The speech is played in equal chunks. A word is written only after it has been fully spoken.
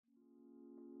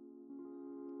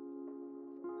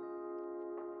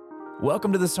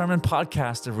Welcome to the Sermon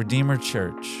Podcast of Redeemer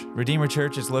Church. Redeemer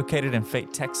Church is located in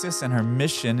Fate, Texas, and her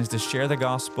mission is to share the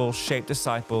gospel, shape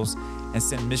disciples, and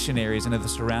send missionaries into the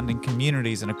surrounding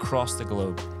communities and across the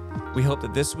globe. We hope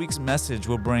that this week's message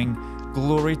will bring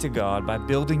glory to God by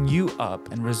building you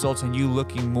up and result in you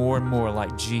looking more and more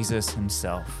like Jesus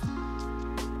himself.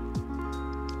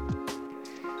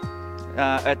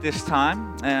 At this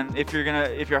time, and if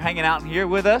you're hanging out here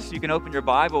with us, you can open your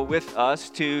Bible with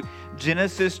us to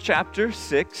Genesis chapter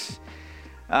 6.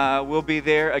 We'll be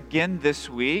there again this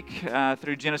week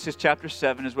through Genesis chapter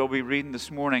 7 is what we'll be reading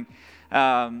this morning.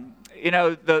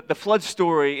 The flood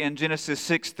story in Genesis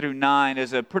 6 through 9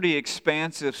 is a pretty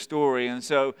expansive story. And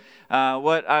so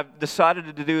what I've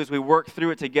decided to do as we work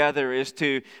through it together is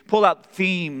to pull out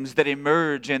themes that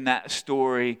emerge in that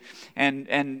story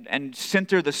and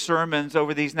center the sermons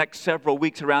over these next several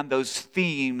weeks around those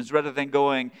themes rather than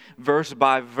going verse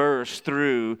by verse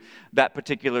through that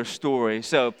particular story.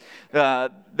 So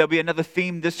there'll be another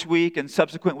theme this week and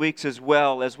subsequent weeks as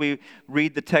well as we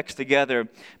read the text together.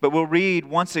 But we'll read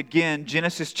once again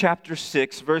Genesis chapter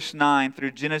 6, verse 9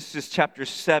 through Genesis chapter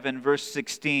 7, verse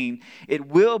 16. It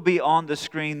will be on the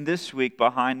screen this week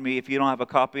behind me if you don't have a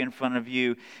copy in front of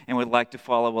you and would like to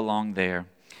follow along there.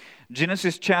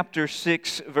 Genesis chapter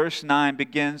 6, verse 9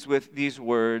 begins with these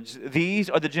words. These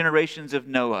are the generations of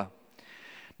Noah.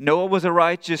 Noah was a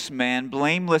righteous man,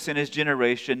 blameless in his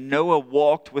generation. Noah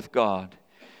walked with God.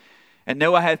 And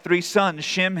Noah had 3 sons,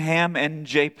 Shem, Ham, and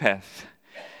Japheth.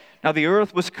 Now the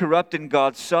earth was corrupt in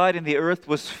God's sight, and the earth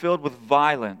was filled with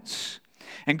violence.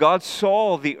 And God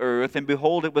saw the earth, and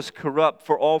behold, it was corrupt,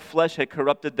 for all flesh had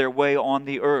corrupted their way on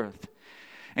the earth.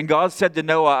 And God said to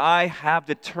Noah, I have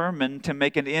determined to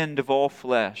make an end of all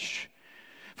flesh,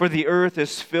 for the earth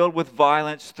is filled with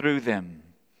violence through them.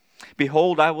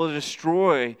 Behold, I will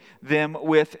destroy them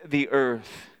with the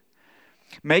earth.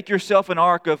 Make yourself an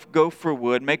ark of gopher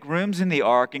wood, make rooms in the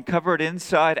ark, and cover it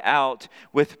inside out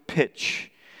with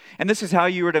pitch. And this is how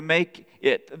you are to make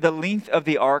it. The length of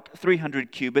the ark,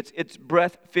 300 cubits, its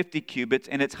breadth, 50 cubits,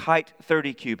 and its height,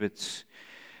 30 cubits.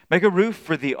 Make a roof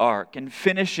for the ark, and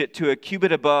finish it to a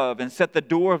cubit above, and set the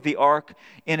door of the ark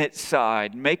in its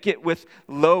side. Make it with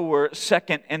lower,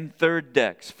 second, and third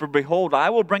decks. For behold, I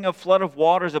will bring a flood of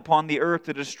waters upon the earth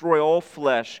to destroy all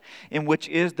flesh, in which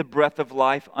is the breath of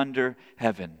life under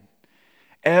heaven.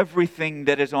 Everything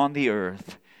that is on the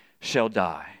earth shall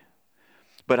die.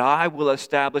 But I will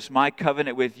establish my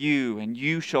covenant with you, and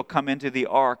you shall come into the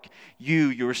ark, you,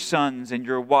 your sons, and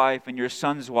your wife, and your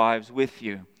sons' wives with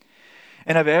you.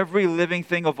 And of every living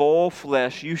thing of all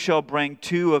flesh, you shall bring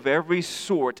 2 of every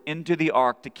sort into the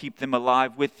ark to keep them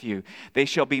alive with you. They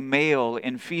shall be male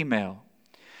and female.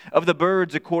 Of the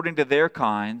birds according to their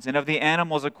kinds, and of the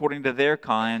animals according to their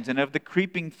kinds, and of the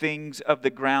creeping things of the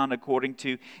ground according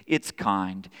to its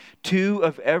kind. 2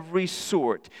 of every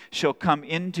sort shall come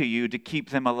into you to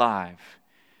keep them alive.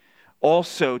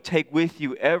 Also take with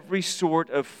you every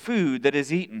sort of food that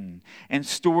is eaten, and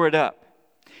store it up.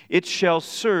 It shall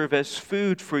serve as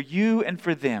food for you and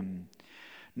for them.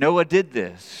 Noah did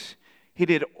this. He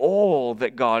did all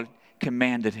that God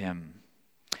commanded him.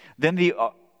 Then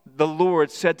the Lord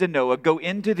said to Noah, go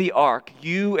into the ark,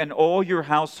 you and all your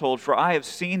household, for I have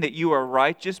seen that you are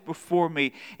righteous before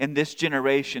me in this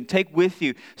generation. Take with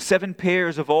you 7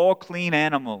 pairs of all clean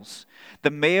animals,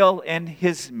 the male and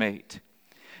his mate,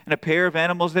 and a pair of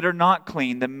animals that are not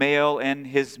clean, the male and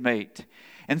his mate.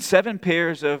 And 7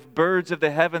 pairs of birds of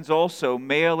the heavens also,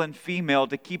 male and female,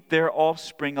 to keep their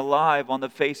offspring alive on the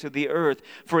face of the earth.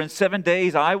 For in 7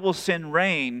 days I will send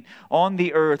rain on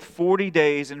the earth 40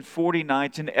 days and 40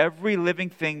 nights, and every living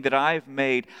thing that I have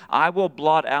made I will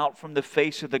blot out from the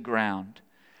face of the ground.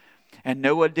 And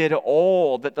Noah did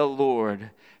all that the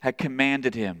Lord had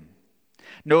commanded him.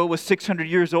 Noah was 600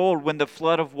 years old when the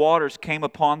flood of waters came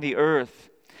upon the earth.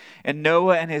 And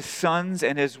Noah and his sons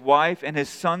and his wife and his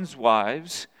sons'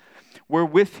 wives were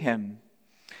with him.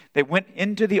 They went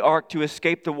into the ark to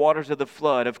escape the waters of the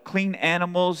flood, of clean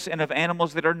animals and of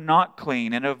animals that are not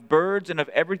clean, and of birds and of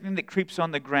everything that creeps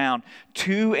on the ground.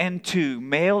 2 and 2,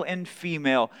 male and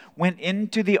female, went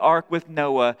into the ark with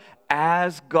Noah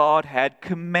as God had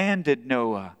commanded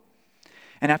Noah.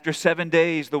 And after 7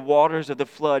 days, the waters of the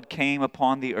flood came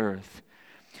upon the earth.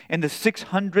 In the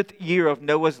 600th year of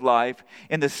Noah's life,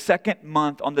 in the 2nd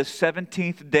month, on the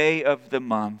 17th day of the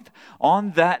month,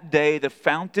 on that day the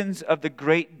fountains of the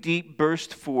great deep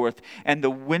burst forth, and the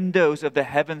windows of the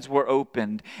heavens were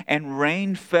opened, and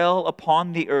rain fell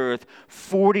upon the earth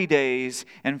 40 days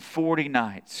and 40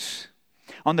 nights.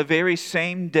 On the very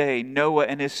same day, Noah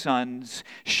and his sons,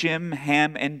 Shem,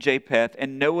 Ham, and Japheth,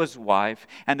 and Noah's wife,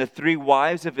 and the 3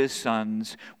 wives of his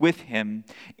sons with him,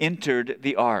 entered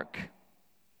the ark.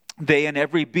 They and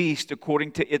every beast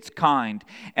according to its kind,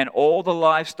 and all the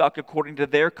livestock according to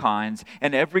their kinds,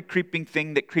 and every creeping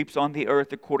thing that creeps on the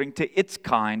earth according to its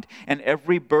kind, and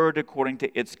every bird according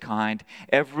to its kind,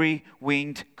 every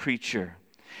winged creature.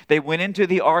 They went into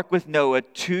the ark with Noah,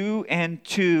 2 and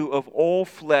 2 of all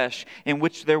flesh, in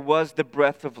which there was the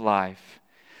breath of life.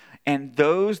 And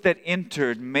those that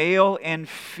entered, male and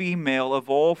female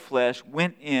of all flesh,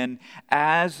 went in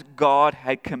as God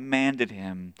had commanded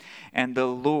him, and the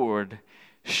Lord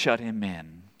shut him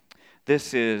in.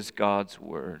 This is God's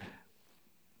word.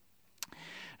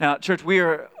 Now, church,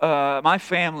 my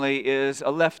family is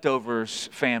a leftovers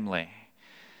family.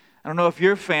 I don't know if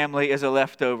your family is a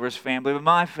leftovers family, but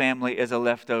my family is a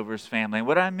leftovers family. And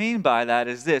what I mean by that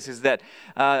is this, is that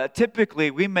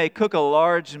typically we may cook a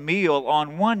large meal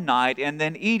on one night and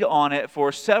then eat on it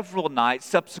for several nights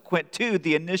subsequent to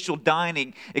the initial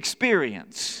dining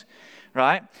experience,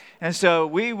 right? And so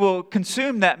we will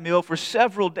consume that meal for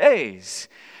several days.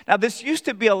 Now, this used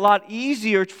to be a lot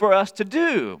easier for us to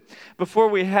do before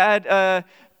we had a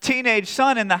teenage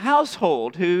son in the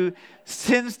household who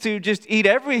tends to just eat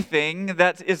everything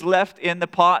that is left in the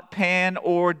pot, pan,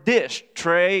 or dish,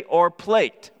 tray, or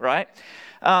plate, right?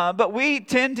 But we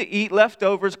tend to eat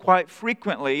leftovers quite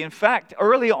frequently. In fact,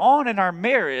 early on in our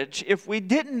marriage, if we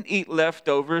didn't eat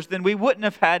leftovers, then we wouldn't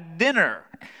have had dinner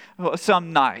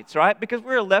some nights, right? Because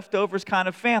we're a leftovers kind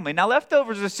of family. Now,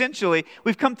 leftovers essentially,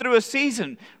 we've come through a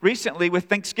season recently with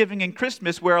Thanksgiving and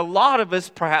Christmas where a lot of us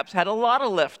perhaps had a lot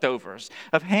of leftovers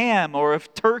of ham or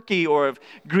of turkey or of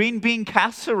green bean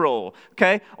casserole,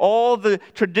 okay? All the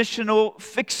traditional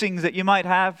fixings that you might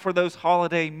have for those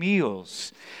holiday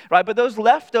meals, right? But those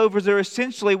leftovers are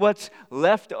essentially what's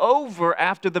left over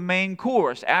after the main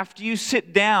course, after you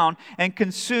sit down and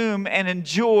consume and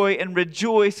enjoy and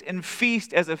rejoice and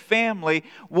feast as a family.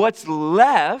 What's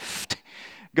left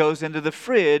goes into the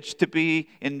fridge to be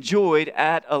enjoyed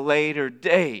at a later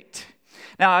date.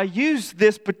 Now, I use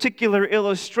this particular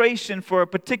illustration for a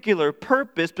particular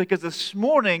purpose because this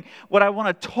morning what I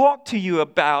want to talk to you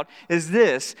about is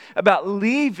this, about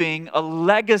leaving a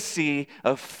legacy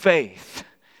of faith.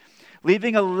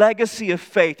 Leaving a legacy of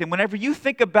faith. And whenever you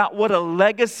think about what a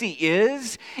legacy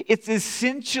is, it's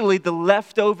essentially the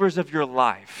leftovers of your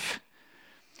life.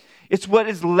 It's what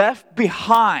is left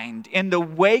behind in the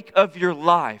wake of your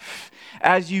life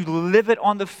as you live it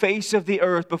on the face of the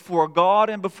earth before God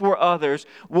and before others.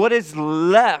 What is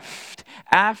left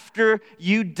after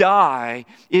you die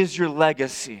is your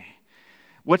legacy.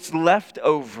 What's left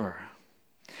over.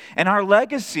 And our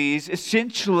legacies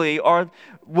essentially are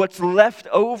what's left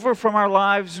over from our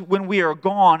lives when we are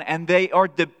gone, and they are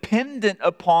dependent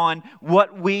upon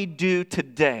what we do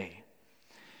today.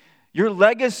 Your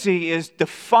legacy is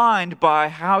defined by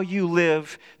how you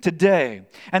live today.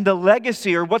 And the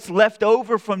legacy, or what's left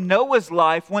over from Noah's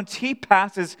life once he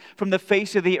passes from the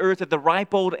face of the earth at the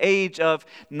ripe old age of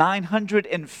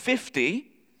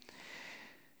 950,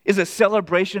 is a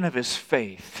celebration of his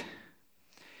faith.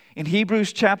 In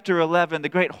Hebrews chapter 11, the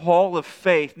great hall of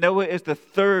faith, Noah is the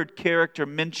third character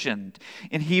mentioned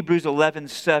in Hebrews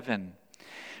 11:7,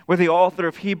 where the author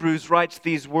of Hebrews writes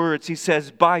these words. He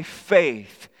says, "By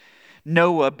faith,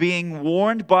 Noah, being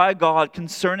warned by God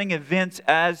concerning events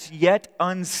as yet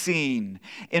unseen,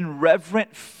 in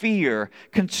reverent fear,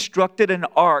 constructed an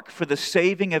ark for the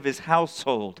saving of his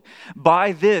household.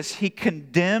 By this he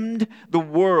condemned the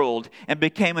world and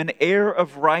became an heir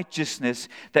of righteousness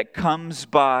that comes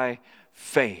by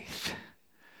faith."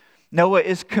 Noah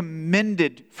is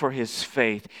commended for his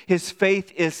faith. His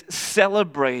faith is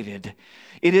celebrated.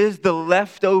 It is the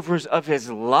leftovers of his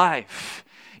life.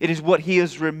 It is what he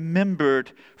is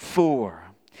remembered for.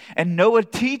 And Noah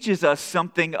teaches us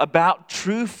something about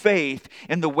true faith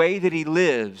in the way that he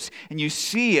lives. And you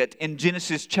see it in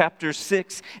Genesis chapter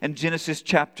 6 and Genesis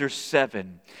chapter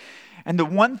 7. And the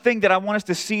one thing that I want us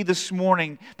to see this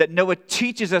morning that Noah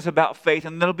teaches us about faith,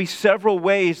 and there'll be several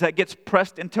ways that gets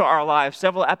pressed into our lives,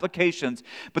 several applications,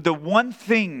 but the one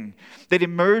thing that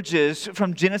emerges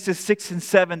from Genesis 6 and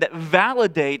 7 that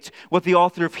validates what the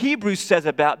author of Hebrews says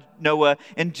about Noah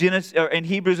in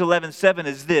Hebrews 11:7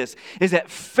 is this, is that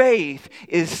faith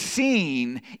is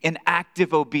seen in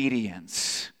active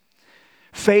obedience.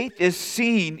 Faith is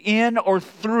seen in or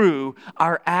through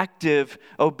our active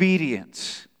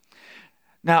obedience.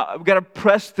 Now, I've got to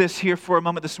press this here for a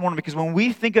moment this morning because when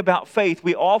we think about faith,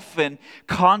 we often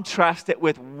contrast it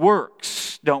with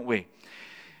works, don't we?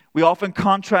 We often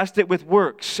contrast it with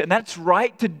works, and that's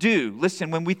right to do.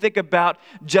 Listen, when we think about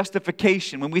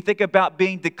justification, when we think about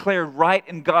being declared right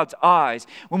in God's eyes,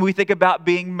 when we think about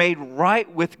being made right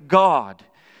with God,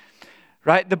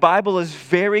 right? The Bible is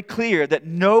very clear that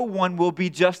no one will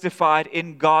be justified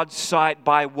in God's sight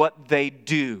by what they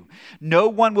do. No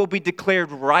one will be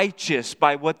declared righteous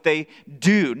by what they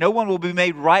do. No one will be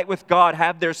made right with God,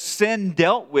 have their sin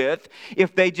dealt with,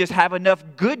 if they just have enough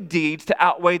good deeds to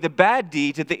outweigh the bad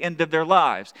deeds at the end of their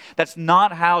lives. That's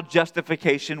not how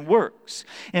justification works.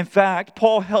 In fact,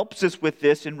 Paul helps us with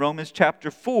this in Romans chapter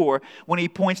 4 when he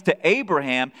points to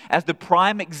Abraham as the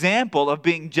prime example of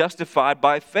being justified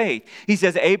by faith. He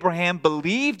says Abraham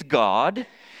believed God,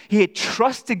 he had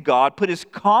trusted God, put his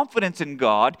confidence in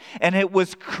God, and it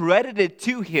was credited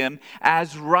to him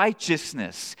as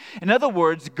righteousness. In other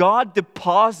words, God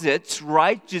deposits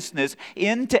righteousness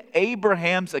into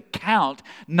Abraham's account,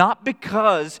 not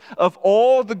because of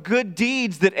all the good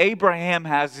deeds that Abraham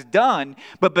has done,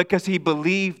 but because he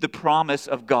believed the promise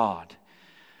of God,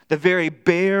 the very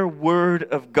bare word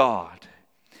of God.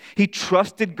 He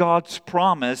trusted God's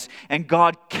promise, and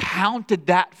God counted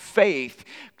that faith,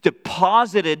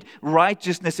 deposited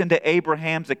righteousness into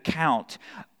Abraham's account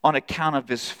on account of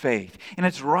his faith. And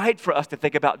it's right for us to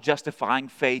think about justifying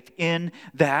faith in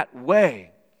that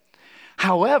way.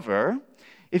 However,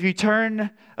 if you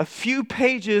turn a few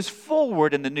pages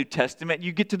forward in the New Testament,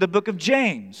 you get to the book of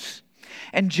James.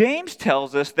 And James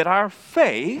tells us that our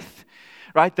faith,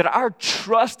 right, that our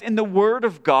trust in the Word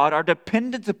of God, our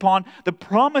dependence upon the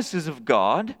promises of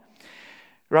God,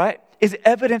 right, is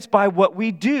evidenced by what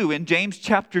we do. In James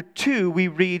chapter 2, we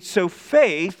read, "So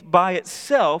faith by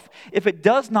itself, if it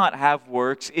does not have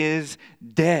works, is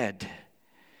dead.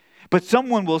 But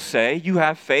someone will say, you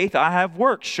have faith, I have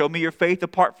works. Show me your faith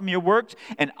apart from your works,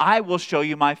 and I will show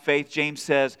you my faith," James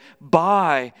says,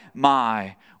 "by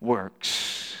my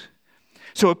works."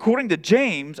 So according to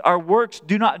James, our works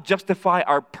do not justify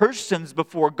our persons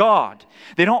before God.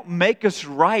 They don't make us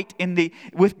right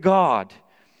with God.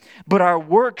 But our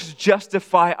works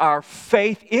justify our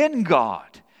faith in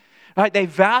God. Right? They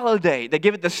validate, they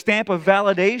give it the stamp of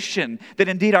validation that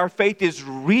indeed our faith is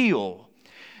real,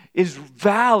 is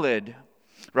valid,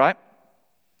 right?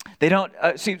 They don't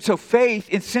so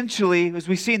faith essentially, as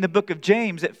we see in the book of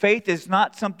James, that faith is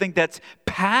not something that's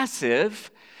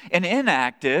passive and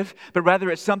inactive, but rather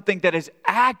it's something that is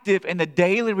active in the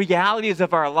daily realities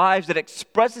of our lives that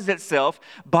expresses itself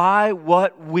by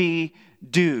what we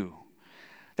do.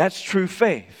 That's true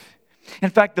faith. In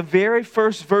fact, the very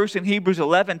first verse in Hebrews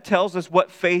 11 tells us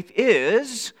what faith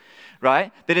is,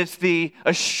 right? That it's the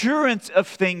assurance of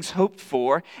things hoped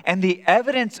for and the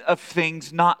evidence of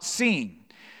things not seen.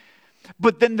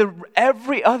 But then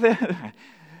every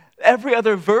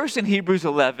other verse in Hebrews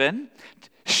 11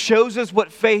 shows us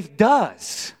what faith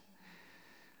does.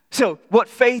 So what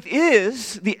faith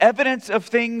is, the evidence of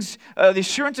things, the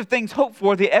assurance of things hoped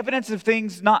for, the evidence of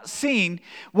things not seen.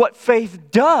 What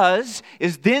faith does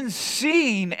is then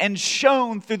seen and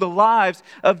shown through the lives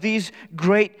of these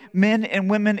great men and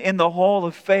women in the hall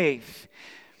of faith.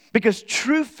 Because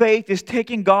true faith is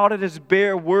taking God at His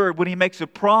bare word when He makes a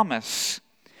promise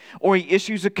or He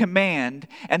issues a command,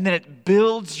 and then it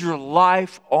builds your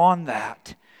life on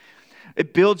that.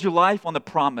 It builds your life on the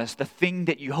promise, the thing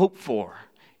that you hope for.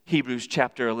 Hebrews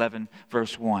chapter 11,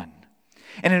 verse 1.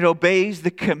 And it obeys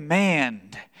the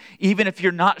command, even if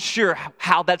you're not sure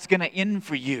how that's going to end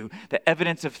for you, the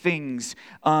evidence of things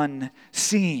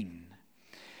unseen.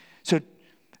 So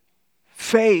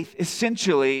faith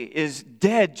essentially is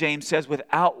dead, James says,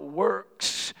 without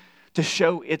works to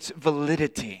show its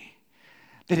validity,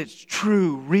 that it's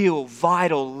true, real,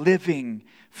 vital, living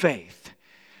faith.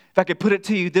 If I could put it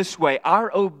to you this way,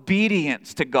 our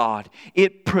obedience to God,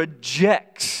 it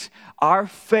projects our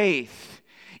faith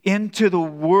into the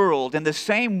world in the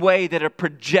same way that a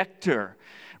projector,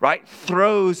 right,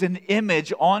 throws an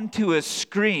image onto a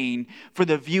screen for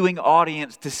the viewing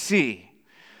audience to see.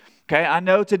 Okay, I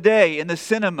know today in the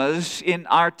cinemas in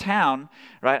our town,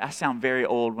 right? I sound very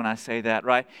old when I say that,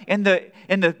 right? In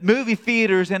the movie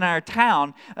theaters in our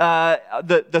town,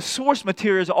 the source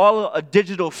material is all a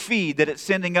digital feed that it's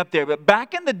sending up there. But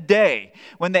back in the day,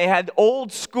 when they had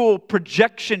old school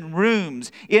projection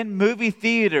rooms in movie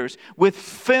theaters with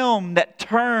film that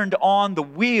turned on the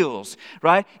wheels,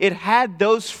 right? It had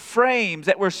those frames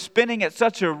that were spinning at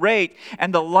such a rate,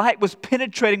 and the light was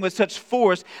penetrating with such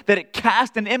force that it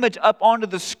cast an image up onto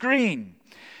the screen.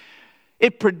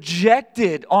 It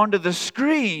projected onto the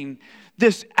screen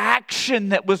this action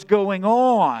that was going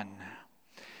on,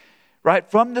 right?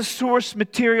 From the source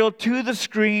material to the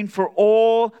screen for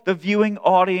all the viewing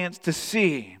audience to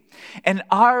see. And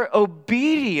our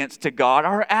obedience to God,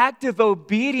 our active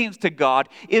obedience to God,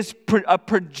 is a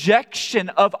projection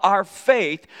of our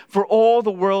faith for all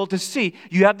the world to see.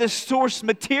 You have this source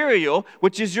material,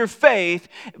 which is your faith,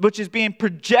 which is being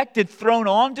projected, thrown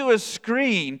onto a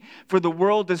screen for the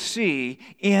world to see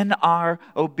in our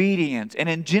obedience. And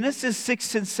in Genesis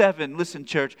 6 and 7, listen,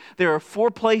 church, there are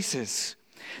 4 places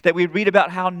that we read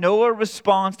about how Noah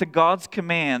responds to God's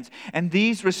commands, and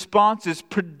these responses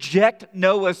project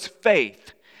Noah's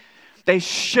faith. They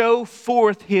show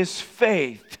forth his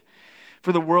faith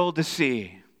for the world to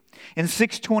see. In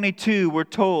 6:22, we're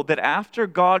told that after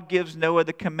God gives Noah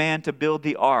the command to build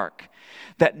the ark,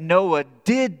 that Noah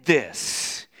did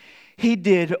this. He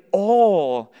did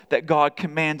all that God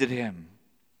commanded him.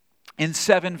 In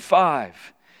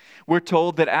 7:5, we're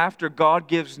told that after God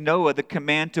gives Noah the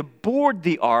command to board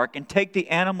the ark and take the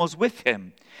animals with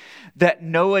him, that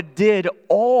Noah did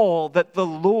all that the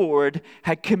Lord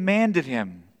had commanded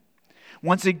him.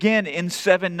 Once again, in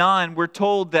 7:9, we're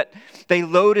told that they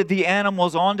loaded the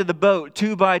animals onto the boat,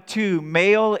 2 by 2,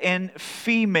 male and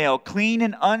female, clean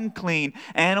and unclean,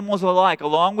 animals alike,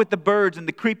 along with the birds and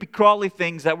the creepy crawly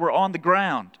things that were on the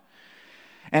ground.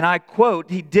 And I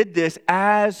quote, he did this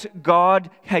as God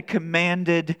had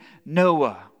commanded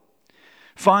Noah.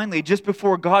 Finally, just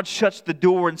before God shuts the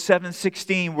door in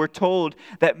 7:16, we're told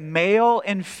that male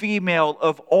and female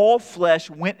of all flesh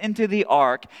went into the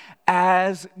ark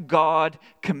as God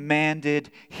commanded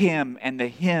him. And the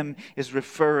him is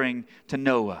referring to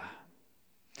Noah.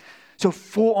 So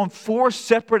on 4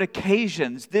 separate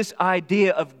occasions, this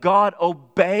idea of God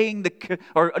obeying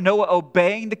Noah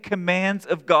obeying the commands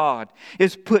of God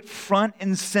is put front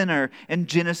and center in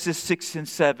Genesis 6 and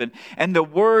 7. And the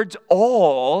words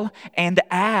all and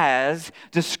as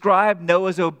describe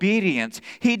Noah's obedience.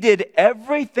 He did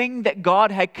everything that God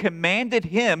had commanded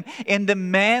him in the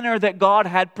manner that God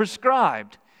had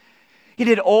prescribed. He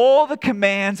did all the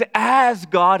commands as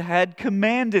God had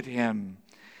commanded him.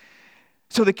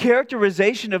 So the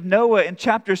characterization of Noah in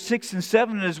chapter 6 and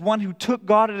 7 is one who took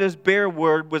God at his bare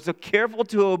word, was careful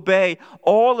to obey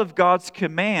all of God's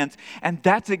commands. And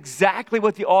that's exactly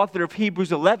what the author of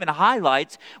Hebrews 11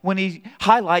 highlights when he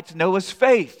highlights Noah's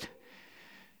faith.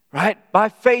 Right? By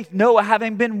faith, Noah,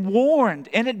 having been warned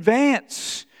in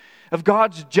advance of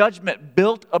God's judgment,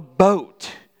 built a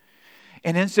boat.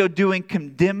 And in so doing,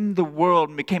 condemned the world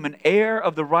and became an heir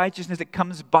of the righteousness that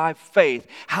comes by faith.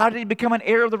 How did he become an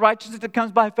heir of the righteousness that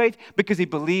comes by faith? Because he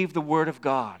believed the word of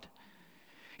God.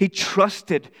 He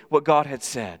trusted what God had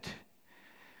said.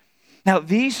 Now,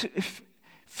 these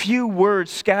few words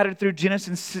scattered through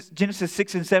Genesis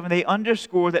 6 and 7, they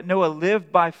underscore that Noah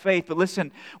lived by faith. But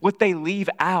listen, what they leave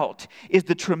out is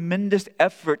the tremendous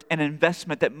effort and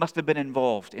investment that must have been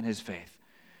involved in his faith.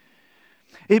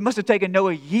 It must have taken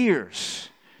Noah years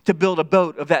to build a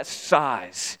boat of that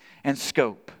size and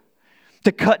scope.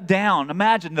 To cut down,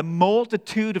 imagine the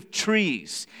multitude of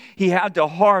trees he had to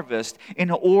harvest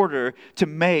in order to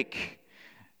make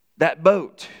that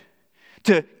boat.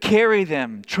 To carry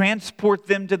them, transport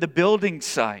them to the building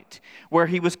site where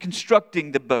he was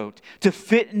constructing the boat. To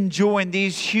fit and join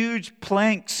these huge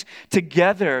planks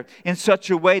together in such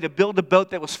a way to build a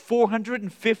boat that was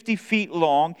 450 feet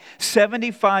long,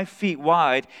 75 feet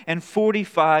wide, and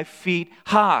 45 feet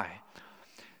high.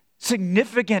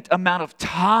 Significant amount of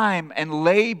time and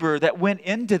labor that went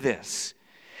into this.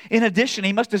 In addition,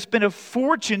 he must have spent a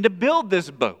fortune to build this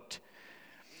boat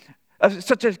of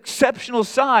such an exceptional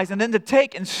size, and then to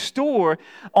take and store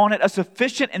on it a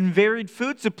sufficient and varied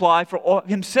food supply for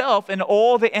himself and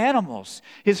all the animals,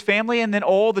 his family, and then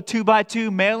all the 2 by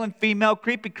 2 male and female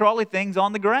creepy crawly things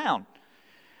on the ground.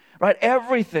 Right?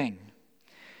 Everything.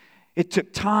 It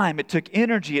took time, it took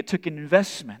energy, it took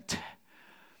investment.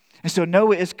 And so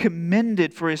Noah is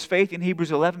commended for his faith in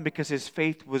Hebrews 11 because his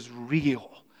faith was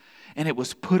real. And it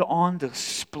was put on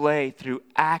display through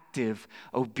active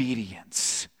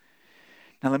obedience.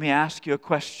 Now let me ask you a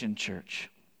question, church.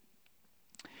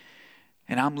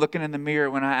 And I'm looking in the mirror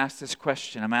when I ask this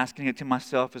question. I'm asking it to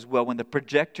myself as well. When the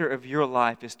projector of your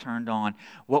life is turned on,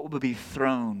 what will be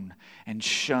thrown and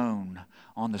shown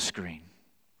on the screen?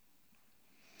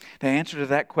 The answer to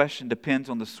that question depends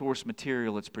on the source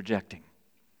material it's projecting.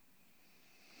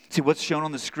 See, what's shown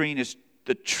on the screen is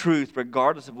the truth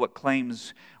regardless of what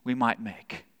claims we might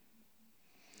make.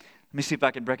 Let me see if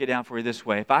I can break it down for you this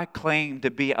way. If I claim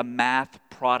to be a math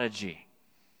prodigy,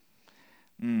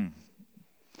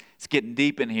 it's getting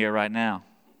deep in here right now.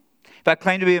 If I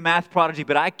claim to be a math prodigy,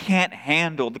 but I can't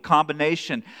handle the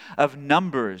combination of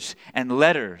numbers and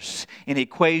letters in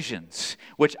equations,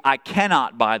 which I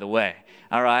cannot, by the way,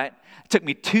 all right? It took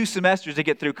me 2 semesters to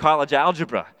get through college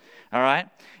algebra, All right?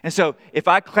 And so if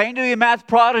I claim to be a math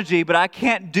prodigy, but I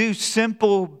can't do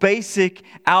simple, basic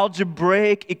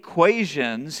algebraic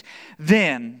equations,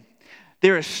 then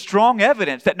there is strong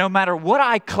evidence that no matter what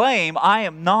I claim, I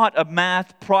am not a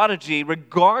math prodigy,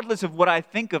 regardless of what I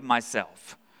think of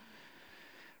myself.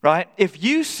 Right? If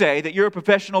you say that you're a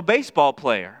professional baseball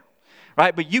player,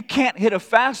 right, but you can't hit a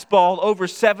fastball over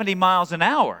 70 miles an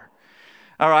hour,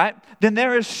 all right, then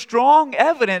there is strong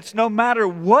evidence, no matter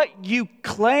what you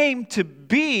claim to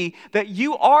be, that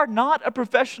you are not a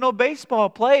professional baseball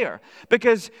player.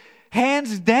 Because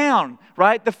hands down,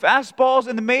 right, the fastballs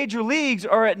in the major leagues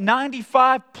are at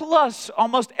 95 plus.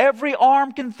 Almost every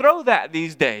arm can throw that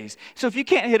these days. So if you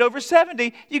can't hit over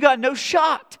 70, you got no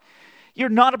shot. You're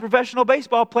not a professional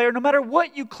baseball player, no matter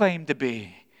what you claim to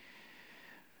be.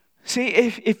 See,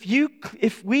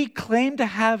 if we claim to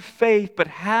have faith but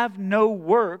have no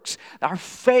works, our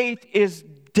faith is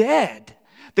dead.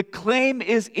 The claim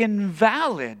is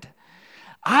invalid.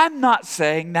 I'm not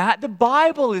saying that. The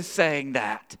Bible is saying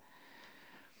that.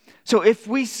 So if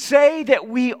we say that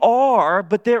we are,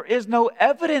 but there is no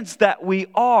evidence that we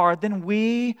are, then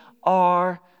we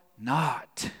are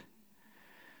not.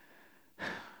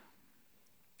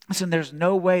 Listen, there's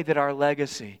no way that our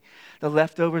legacy, the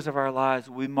leftovers of our lives,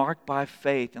 will be marked by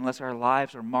faith unless our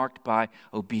lives are marked by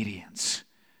obedience.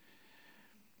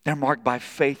 They're marked by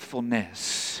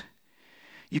faithfulness.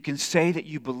 You can say that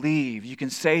you believe, you can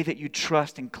say that you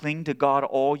trust and cling to God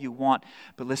all you want,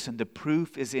 but listen, the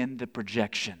proof is in the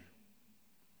projection.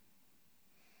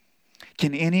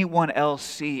 Can anyone else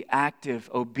see active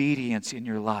obedience in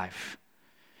your life?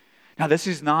 Now, this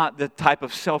is not the type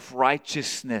of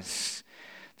self-righteousness,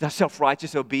 the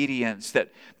self-righteous obedience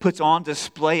that puts on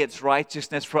display its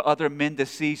righteousness for other men to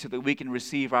see so that we can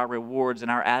receive our rewards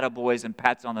and our attaboys and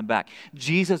pats on the back.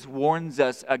 Jesus warns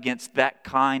us against that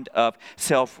kind of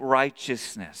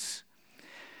self-righteousness.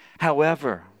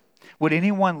 However, would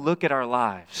anyone look at our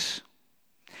lives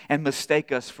and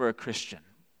mistake us for a Christian?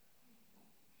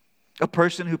 A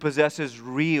person who possesses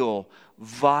real,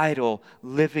 vital,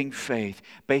 living faith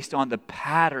based on the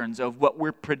patterns of what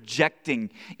we're projecting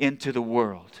into the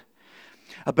world.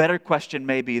 A better question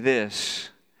may be this: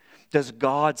 does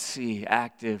God see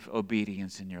active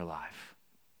obedience in your life?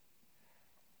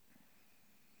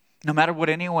 No matter what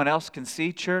anyone else can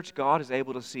see, church, God is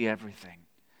able to see everything,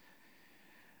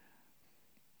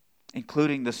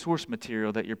 including the source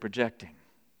material that you're projecting.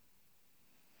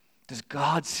 Does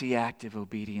God see active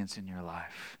obedience in your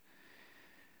life?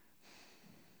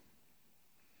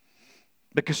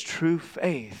 Because true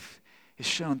faith is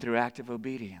shown through active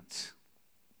obedience.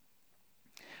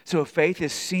 So if faith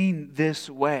is seen this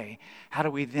way, how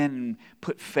do we then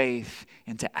put faith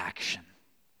into action?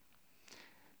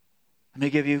 Let me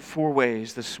give you 4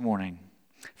 ways this morning.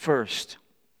 First,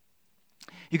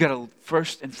 you got to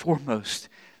first and foremost,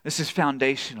 this is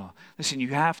foundational. Listen, you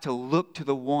have to look to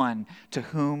the one to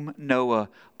whom Noah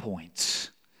points.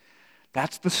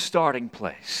 That's the starting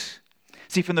place.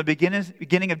 See, from the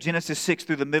beginning of Genesis 6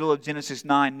 through the middle of Genesis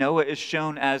 9, Noah is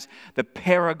shown as the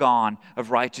paragon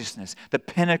of righteousness, the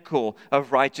pinnacle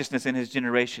of righteousness in his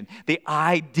generation, the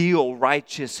ideal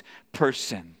righteous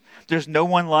person. There's no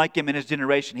one like him in his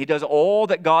generation. He does all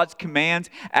that God's commands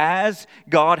as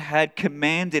God had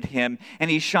commanded him, and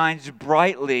he shines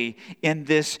brightly in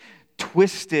this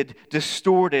twisted,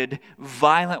 distorted,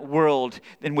 violent world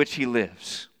in which he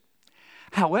lives.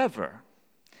 However,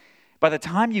 by the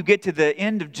time you get to the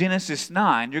end of Genesis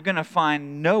 9, you're going to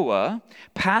find Noah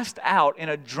passed out in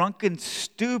a drunken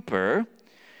stupor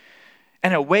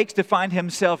and awakes to find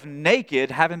himself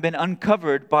naked, having been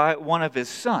uncovered by one of his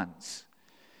sons.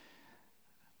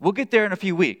 We'll get there in a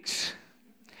few weeks.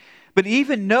 But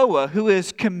even Noah, who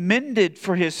is commended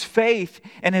for his faith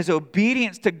and his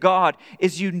obedience to God,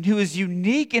 who is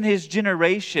unique in his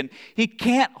generation, he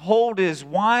can't hold his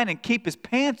wine and keep his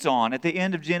pants on at the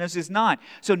end of Genesis 9.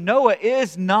 So Noah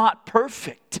is not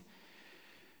perfect.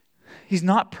 He's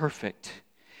not perfect.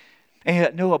 And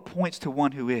yet Noah points to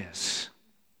one who is.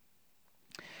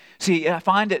 See, I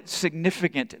find it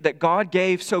significant that God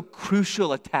gave so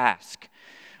crucial a task,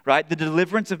 right? The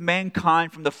deliverance of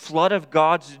mankind from the flood of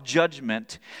God's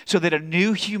judgment so that a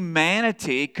new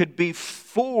humanity could be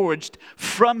forged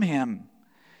from him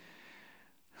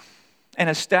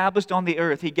and established on the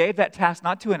earth. He gave that task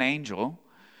not to an angel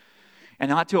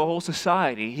and not to a whole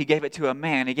society. He gave it to a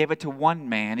man. He gave it to one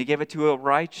man. He gave it to a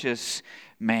righteous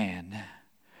man,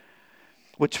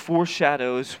 which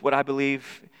foreshadows what I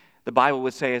believe the Bible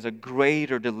would say is a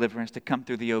greater deliverance to come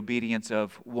through the obedience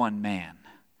of one man.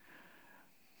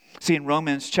 See, in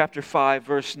Romans chapter 5,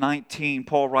 verse 19,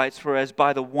 Paul writes, "For as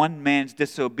by the one man's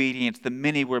disobedience the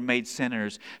many were made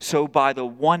sinners, so by the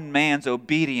one man's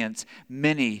obedience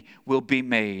many will be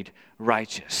made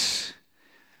righteous."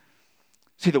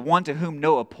 See, the one to whom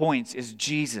Noah points is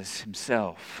Jesus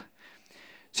himself.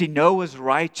 See, Noah's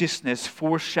righteousness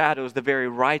foreshadows the very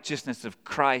righteousness of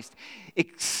Christ,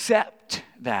 except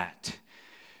that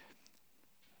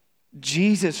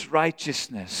Jesus'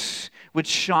 righteousness would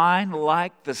shine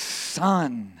like the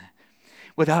sun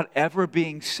without ever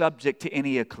being subject to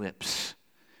any eclipse.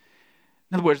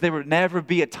 In other words, there would never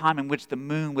be a time in which the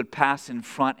moon would pass in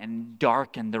front and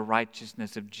darken the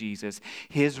righteousness of Jesus.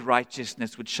 His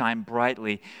righteousness would shine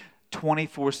brightly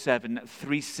 24/7,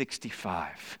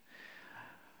 365.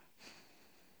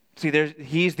 See,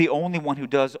 he's the only one who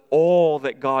does all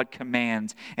that God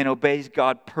commands and obeys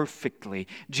God perfectly.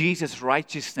 Jesus'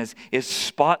 righteousness is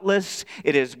spotless,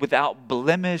 it is without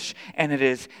blemish, and it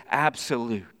is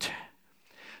absolute.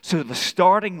 So the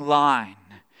starting line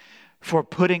for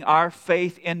putting our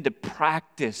faith into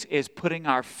practice is putting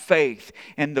our faith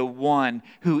in the one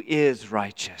who is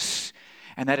righteous.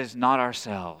 And that is not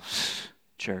ourselves,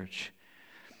 church.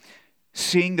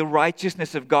 Seeing the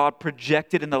righteousness of God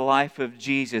projected in the life of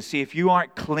Jesus. See, if you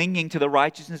aren't clinging to the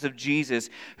righteousness of Jesus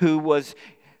who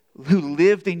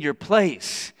lived in your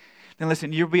place, then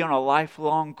listen, you'll be on a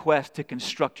lifelong quest to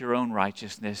construct your own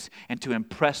righteousness and to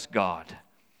impress God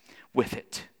with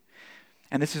it.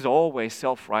 And this is always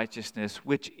self-righteousness,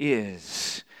 which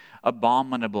is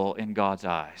abominable in God's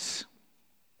eyes.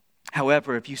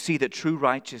 However, if you see that true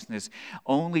righteousness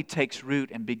only takes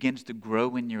root and begins to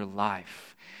grow in your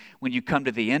life when you come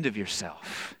to the end of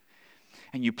yourself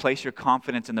and you place your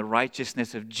confidence in the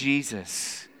righteousness of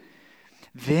Jesus,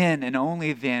 then and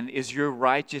only then is your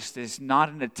righteousness not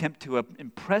an attempt to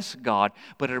impress God,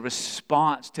 but a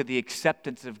response to the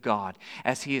acceptance of God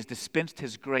as He has dispensed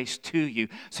His grace to you.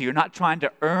 So you're not trying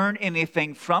to earn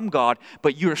anything from God,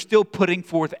 but you're still putting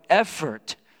forth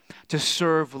effort to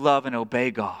serve, love, and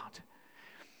obey God.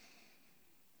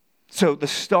 So the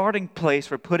starting place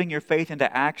for putting your faith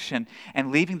into action and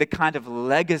leaving the kind of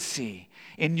legacy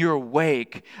in your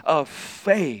wake of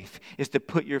faith is to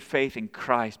put your faith in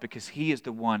Christ, because He is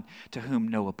the one to whom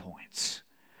Noah points.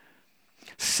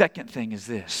 Second thing is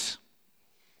this,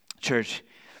 church,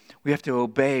 we have to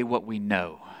obey what we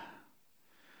know.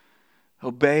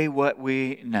 Obey what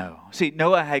we know. See,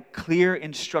 Noah had clear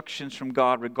instructions from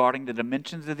God regarding the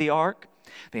dimensions of the ark,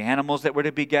 the animals that were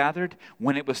to be gathered,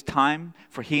 when it was time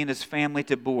for he and his family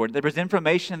to board. There was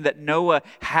information that Noah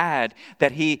had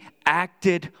that he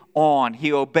acted on,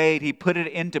 he obeyed, he put it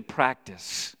into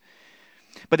practice.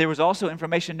 But there was also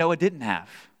information Noah didn't have.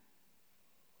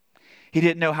 He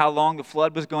didn't know how long the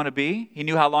flood was going to be. He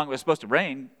knew how long it was supposed to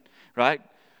rain, right?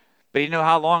 But he didn't know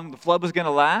how long the flood was going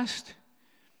to last.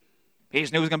 He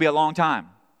just knew it was going to be a long time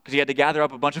because he had to gather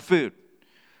up a bunch of food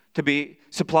to be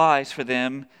supplies for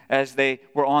them as they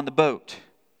were on the boat.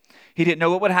 He didn't know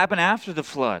what would happen after the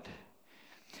flood.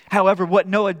 However, what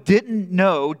Noah didn't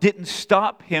know didn't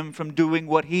stop him from doing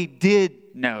what he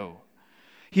did know.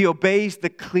 He obeys the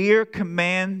clear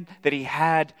command that he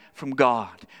had from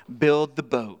God. Build the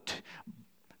boat,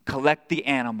 collect the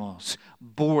animals,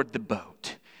 board the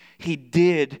boat. He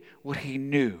did what he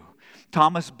knew.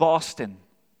 Thomas Boston,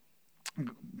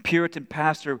 Puritan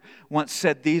pastor, once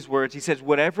said these words. He says,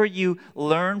 "Whatever you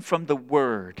learn from the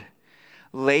word,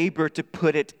 labor to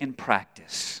put it in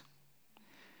practice."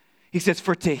 He says,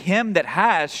 "For to him that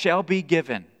has shall be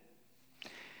given."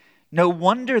 No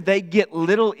wonder they get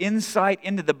little insight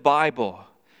into the Bible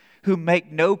who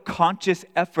make no conscious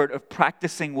effort of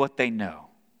practicing what they know.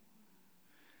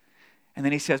 And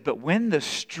then he says, but when the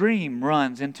stream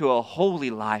runs into a holy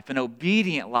life, an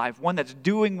obedient life, one that's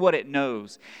doing what it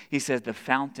knows, he says the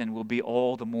fountain will be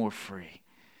all the more free.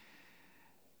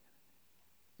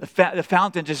 The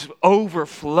fountain just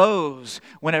overflows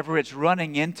whenever it's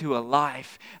running into a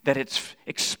life that it's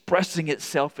expressing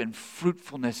itself in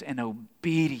fruitfulness and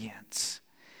obedience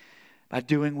by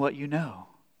doing what you know.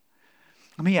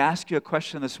 Let me ask you a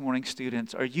question this morning,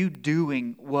 students. Are you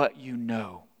doing what you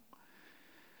know?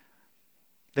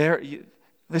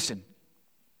 Listen,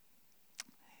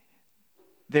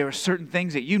 there are certain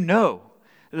things that you know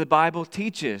that the Bible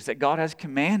teaches, that God has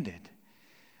commanded.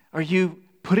 Are you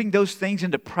putting those things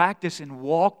into practice and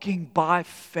walking by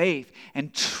faith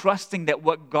and trusting that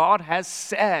what God has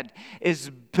said is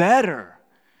better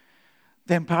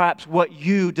than perhaps what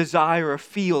you desire or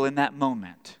feel in that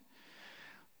moment?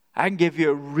 I can give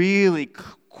you a really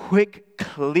quick,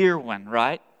 clear one,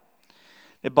 right?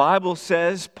 The Bible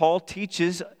says, Paul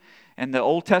teaches in the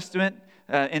Old Testament,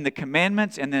 in the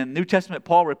commandments, and then New Testament,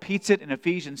 Paul repeats it in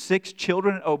Ephesians 6.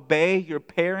 Children, obey your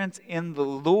parents in the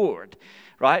Lord,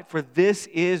 right? For this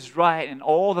is right. And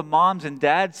all the moms and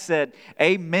dads said,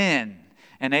 amen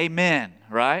and amen,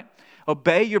 right?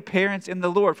 Obey your parents in the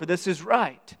Lord, for this is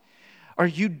right. Are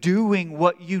you doing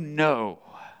what you know?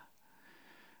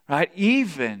 Right?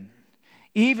 Even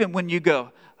when you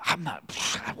go,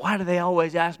 why do they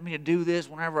always ask me to do this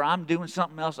whenever I'm doing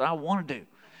something else that I want to do?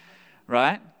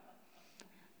 Right?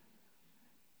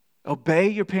 Obey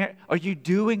your parents. Are you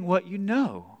doing what you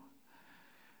know?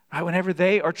 Right? Whenever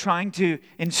they are trying to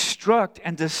instruct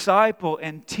and disciple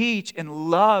and teach and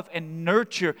love and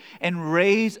nurture and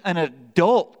raise an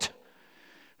adult,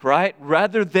 right?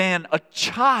 Rather than a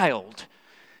child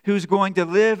who's going to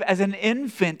live as an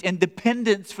infant in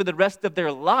dependence for the rest of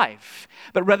their life,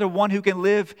 but rather one who can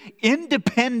live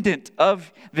independent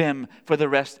of them for the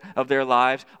rest of their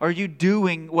lives. Are you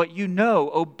doing what you know,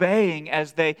 obeying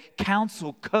as they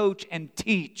counsel, coach, and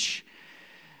teach?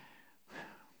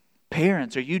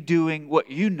 Parents, are you doing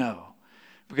what you know?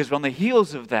 Because on the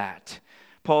heels of that,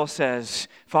 Paul says,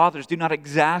 fathers, do not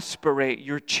exasperate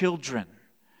your children.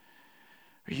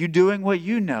 Are you doing what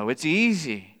you know? It's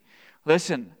easy.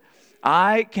 Listen,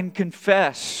 I can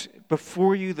confess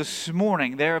before you this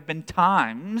morning, there have been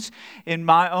times in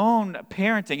my own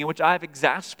parenting in which I've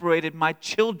exasperated my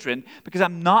children because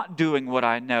I'm not doing what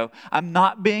I know. I'm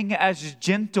not being as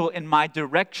gentle in my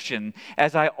direction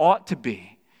as I ought to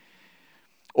be,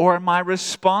 or in my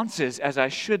responses as I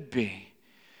should be.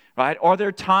 Right? Are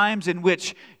there times in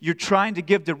which you're trying to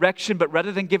give direction, but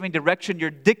rather than giving direction, you're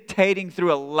dictating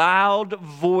through a loud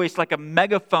voice like a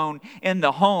megaphone in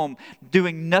the home,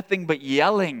 doing nothing but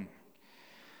yelling?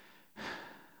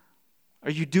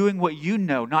 Are you doing what you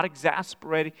know, not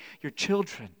exasperating your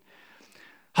children?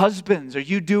 Husbands, are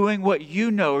you doing what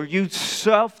you know? Are you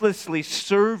selflessly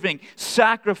serving,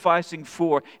 sacrificing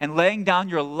for, and laying down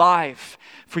your life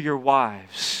for your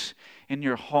wives in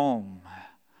your home?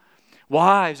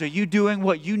 Wives, are you doing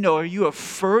what you know? Are you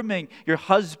affirming your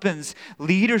husband's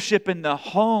leadership in the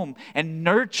home and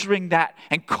nurturing that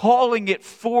and calling it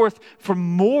forth for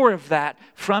more of that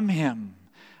from him?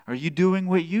 Are you doing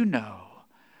what you know?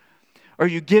 Are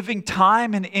you giving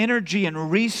time and energy and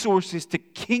resources to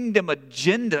kingdom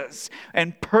agendas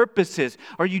and purposes?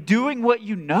 Are you doing what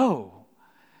you know?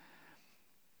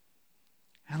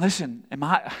 And listen,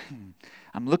 I'm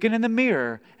looking in the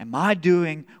mirror. Am I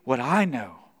doing what I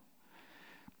know?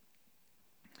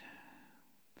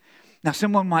 Now,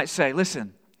 someone might say,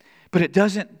 listen, but it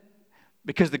doesn't,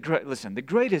 because the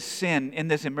greatest sin in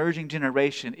this emerging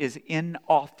generation is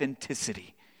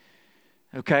inauthenticity.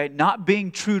 Okay? Not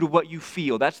being true to what you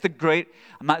feel.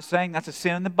 I'm not saying that's a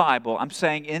sin in the Bible. I'm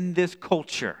saying in this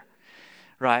culture,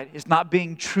 right? It's not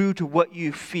being true to what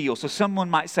you feel. So someone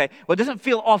might say, well, it doesn't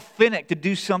feel authentic to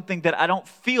do something that I don't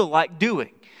feel like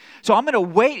doing. So I'm going to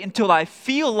wait until I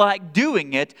feel like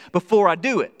doing it before I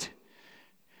do it.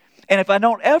 And if I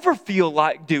don't ever feel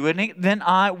like doing it, then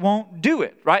I won't do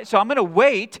it, right? So I'm going to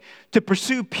wait to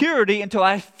pursue purity until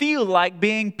I feel like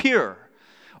being pure.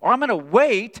 Or I'm going to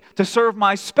wait to serve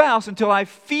my spouse until I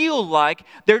feel like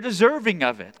they're deserving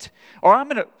of it. Or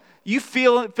you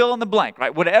fill in the blank,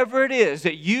 right? Whatever it is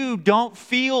that you don't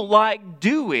feel like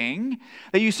doing,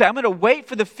 that you say, I'm going to wait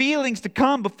for the feelings to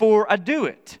come before I do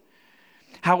it.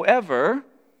 However,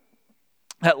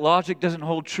 that logic doesn't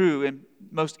hold true in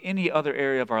most any other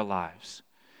area of our lives.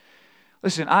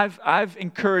 Listen, I've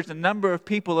encouraged a number of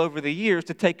people over the years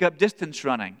to take up distance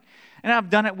running, and I've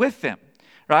done it with them,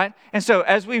 right? And so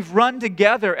as we've run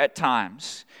together at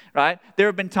times, right, there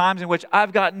have been times in which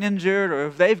I've gotten injured or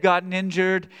if they've gotten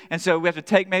injured, and so we have to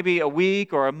take maybe a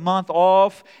week or a month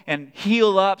off and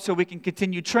heal up so we can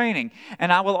continue training.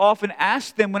 And I will often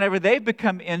ask them whenever they've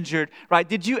become injured, right,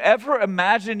 did you ever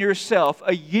imagine yourself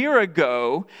a year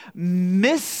ago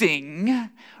missing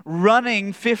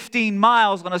running 15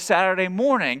 miles on a Saturday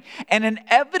morning? And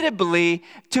inevitably,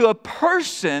 to a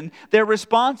person, their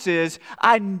response is,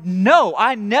 I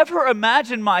never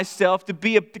imagined myself to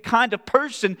be the kind of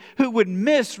person who would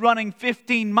miss running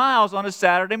 15 miles on a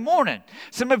Saturday morning.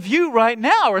 Some of you right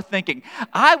now are thinking,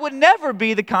 I would never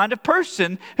be the kind of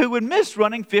person who would miss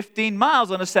running 15 miles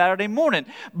on a Saturday morning.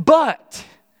 But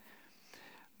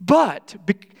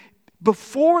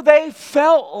before they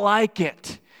felt like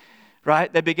it,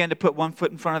 right, they began to put one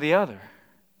foot in front of the other.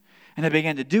 And they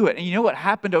began to do it. And you know what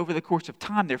happened over the course of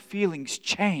time? Their feelings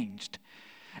changed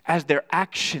as their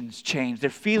actions changed. Their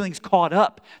feelings caught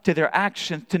up to their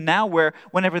actions to now where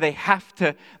whenever they have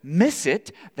to miss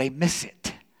it, they miss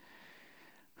it.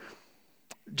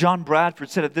 John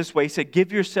Bradford said it this way. He said,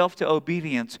 give yourself to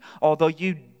obedience, although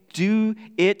you do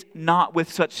it not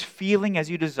with such feeling as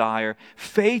you desire.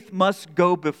 Faith must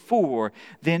go before,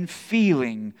 then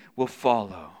feeling will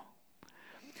follow.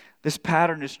 This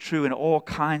pattern is true in all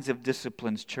kinds of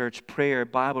disciplines, church, prayer,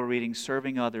 Bible reading,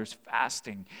 serving others,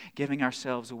 fasting, giving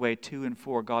ourselves away to and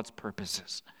for God's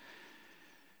purposes.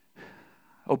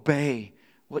 Obey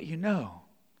what you know.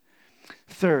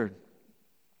 Third,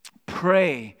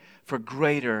 pray for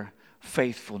greater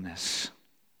faithfulness.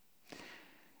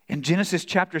 In Genesis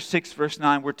chapter 6, verse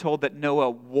 9, we're told that Noah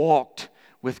walked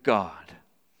with God.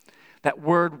 That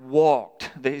word walked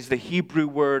is the Hebrew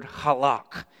word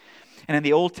halak. And in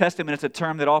the Old Testament, it's a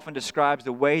term that often describes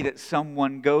the way that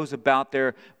someone goes about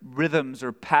their rhythms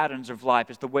or patterns of life.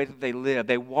 It's the way that they live.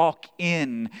 They walk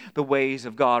in the ways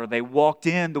of God, or they walked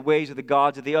in the ways of the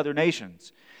gods of the other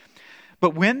nations.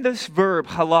 But when this verb,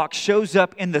 halak, shows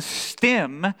up in the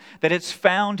stem that it's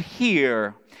found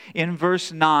here in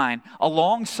verse 9,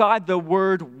 alongside the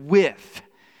word with,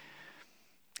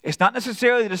 it's not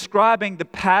necessarily describing the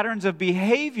patterns of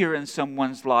behavior in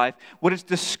someone's life. What it's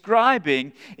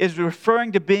describing is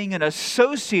referring to being an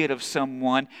associate of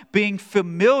someone, being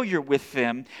familiar with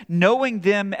them, knowing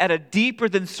them at a deeper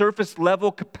than surface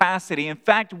level capacity. In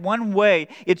fact, one way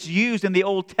it's used in the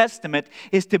Old Testament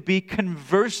is to be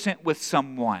conversant with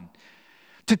someone,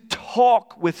 to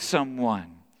talk with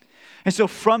someone. And so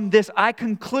from this, I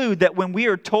conclude that when we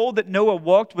are told that Noah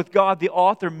walked with God, the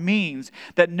author means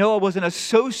that Noah was an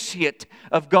associate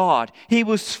of God. He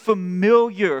was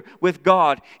familiar with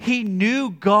God. He knew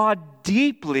God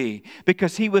deeply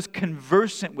because he was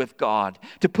conversant with God.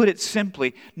 To put it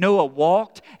simply, Noah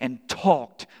walked and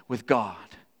talked with God.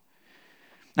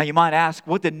 Now you might ask,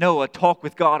 what did Noah talk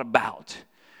with God about?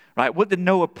 Right? What did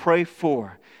Noah pray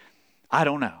for? I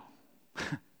don't know.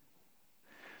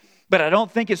 But I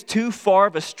don't think it's too far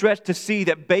of a stretch to see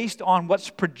that based on what's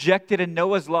projected in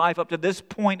Noah's life up to this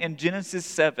point in Genesis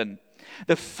 7,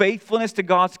 the faithfulness to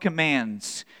God's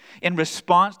commands in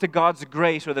response to God's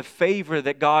grace or the favor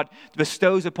that God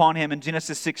bestows upon him in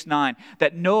Genesis 6:9,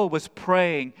 that Noah was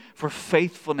praying for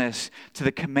faithfulness to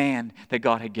the command that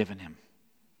God had given him.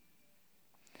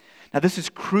 Now this is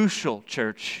crucial,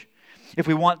 church, if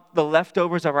we want the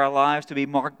leftovers of our lives to be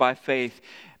marked by faith.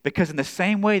 Because in the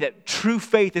same way that true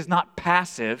faith is not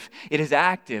passive, it is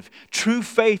active. True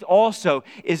faith also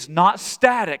is not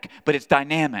static, but it's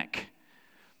dynamic.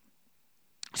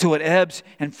 So it ebbs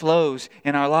and flows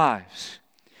in our lives.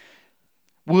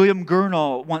 William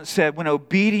Gurnall once said, when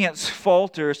obedience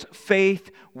falters, faith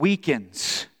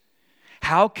weakens.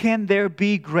 How can there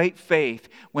be great faith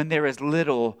when there is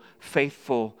little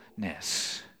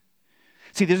faithfulness?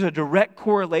 See, there's a direct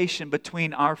correlation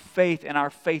between our faith and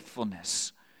our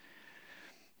faithfulness.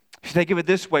 If you think of it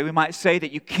this way, we might say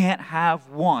that you can't have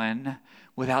one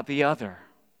without the other.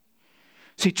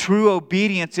 See, true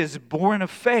obedience is born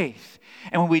of faith.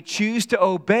 And when we choose to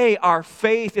obey, our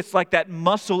faith, it's like that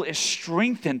muscle is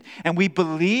strengthened. And we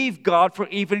believe God for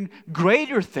even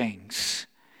greater things.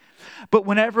 But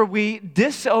whenever we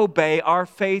disobey, our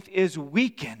faith is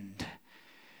weakened.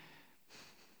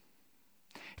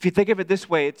 If you think of it this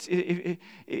way,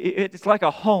 it's like a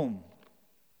home.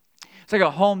 It's like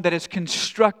a home that is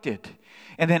constructed.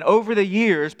 And then over the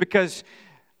years, because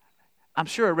I'm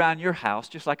sure around your house,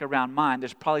 just like around mine,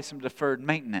 there's probably some deferred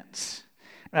maintenance.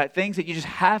 Right? Things that you just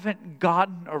haven't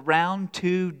gotten around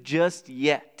to just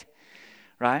yet.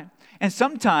 Right? And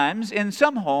sometimes in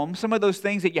some homes, some of those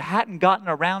things that you hadn't gotten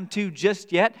around to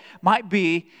just yet might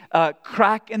be a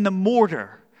crack in the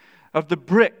mortar of the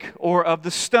brick or of the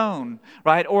stone,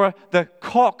 right? Or the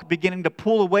caulk beginning to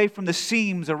pull away from the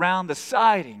seams around the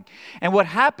siding. And what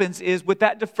happens is with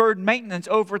that deferred maintenance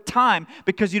over time,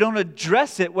 because you don't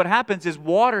address it, what happens is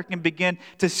water can begin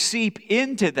to seep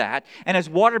into that. And as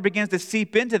water begins to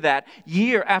seep into that,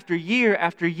 year after year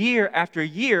after year after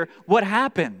year, what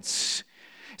happens?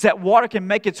 Is that water can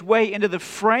make its way into the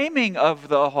framing of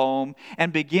the home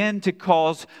and begin to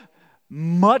cause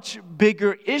much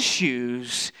bigger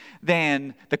issues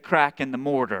than the crack in the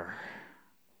mortar.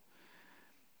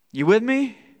 You with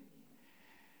me?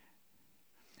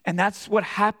 And that's what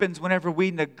happens whenever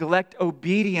we neglect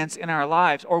obedience in our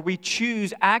lives or we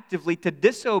choose actively to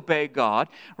disobey God,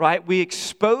 right? We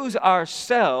expose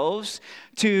ourselves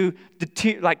to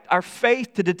our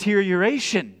faith to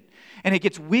deterioration. And it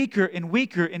gets weaker and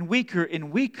weaker and weaker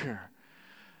and weaker.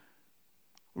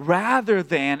 Rather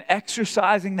than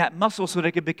exercising that muscle so that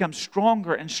it can become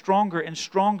stronger and stronger and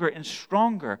stronger and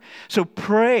stronger. So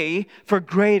pray for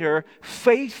greater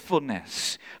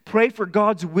faithfulness. Pray for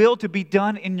God's will to be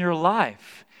done in your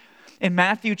life. In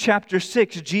Matthew chapter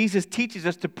 6, Jesus teaches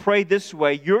us to pray this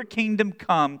way: your kingdom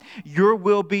come, your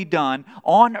will be done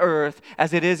on earth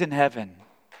as it is in heaven.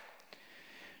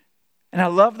 And I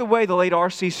love the way the late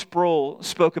R.C. Sproul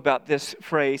spoke about this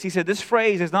phrase. He said, this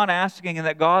phrase is not asking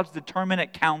that God's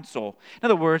determinate counsel. In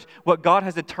other words, what God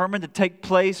has determined to take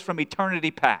place from eternity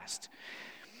past.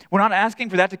 We're not asking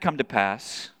for that to come to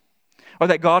pass, or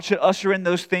that God should usher in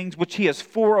those things which He has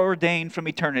foreordained from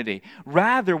eternity.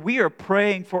 Rather, we are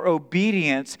praying for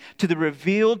obedience to the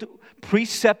revealed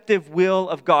preceptive will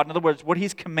of God. In other words, what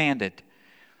He's commanded.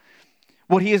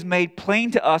 What He has made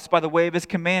plain to us by the way of His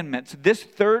commandments. This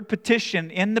third petition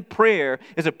in the prayer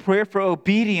is a prayer for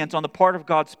obedience on the part of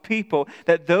God's people,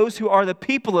 that those who are the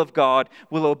people of God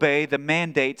will obey the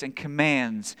mandates and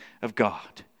commands of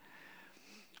God.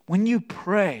 When you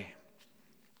pray,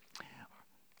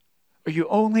 are you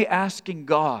only asking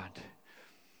God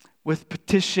with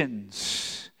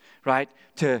petitions, right,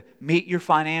 to meet your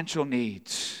financial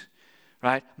needs,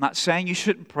 right? I'm not saying you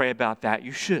shouldn't pray about that.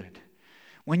 You should.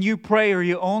 When you pray, are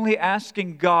you only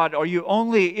asking God, are you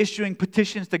only issuing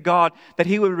petitions to God that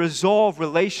He would resolve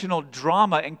relational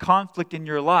drama and conflict in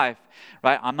your life?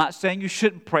 Right? I'm not saying you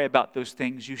shouldn't pray about those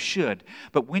things. You should.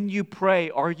 But when you pray,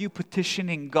 are you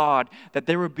petitioning God that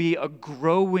there would be a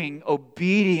growing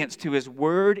obedience to His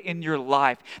word in your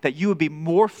life, that you would be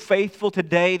more faithful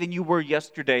today than you were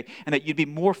yesterday, and that you'd be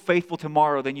more faithful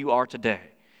tomorrow than you are today?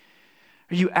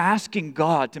 Are you asking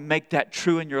God to make that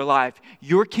true in your life?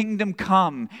 Your kingdom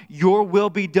come, your will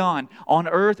be done on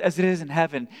earth as it is in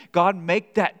heaven. God,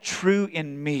 make that true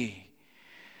in me.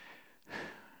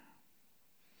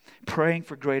 Praying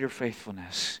for greater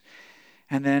faithfulness.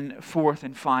 And then fourth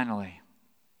and finally,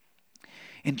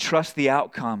 entrust the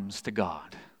outcomes to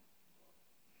God.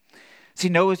 See,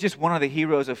 Noah is just one of the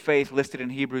heroes of faith listed in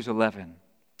Hebrews 11.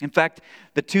 In fact,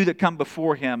 the two that come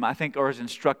before him, I think, are as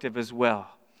instructive as well.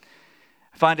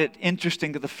 I find it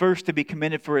interesting that the first to be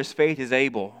commended for his faith is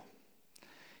Abel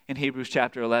in Hebrews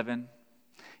chapter 11.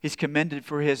 He's commended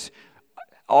for his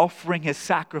offering his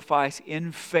sacrifice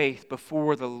in faith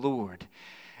before the Lord.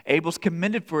 Abel's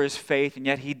commended for his faith, and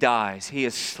yet he dies. He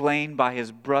is slain by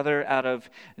his brother out of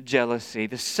jealousy.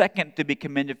 The second to be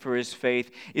commended for his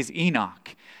faith is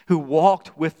Enoch, who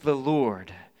walked with the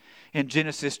Lord in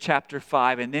Genesis chapter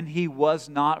 5, and then he was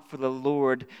not, for the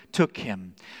Lord took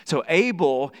him. So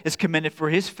Abel is commended for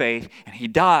his faith, and he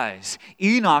dies.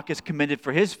 Enoch is commended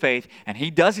for his faith, and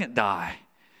he doesn't die,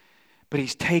 but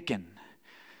he's taken.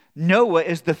 Noah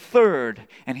is the third,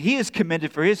 and he is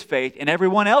commended for his faith, and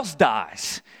everyone else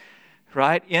dies,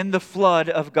 right, in the flood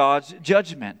of God's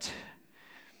judgment.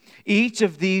 Each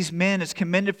of these men is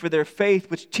commended for their faith,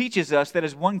 which teaches us that,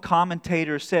 as one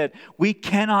commentator said, we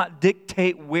cannot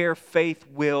dictate where faith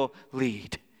will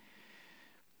lead.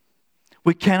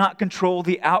 We cannot control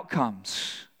the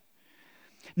outcomes.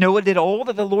 Noah did all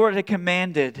that the Lord had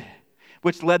commanded,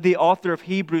 which led the author of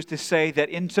Hebrews to say that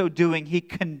in so doing, he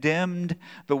condemned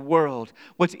the world.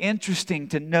 What's interesting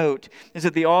to note is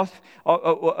that the author,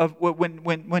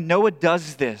 when Noah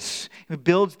does this, he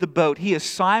builds the boat, he is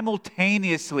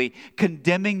simultaneously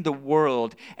condemning the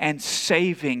world and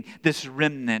saving this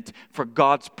remnant for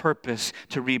God's purpose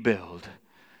to rebuild.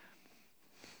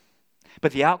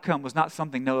 But the outcome was not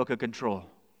something Noah could control.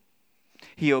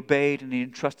 He obeyed and he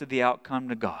entrusted the outcome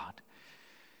to God.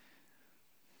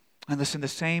 And listen, the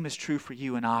same is true for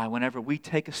you and I. Whenever we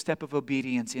take a step of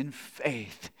obedience in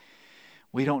faith,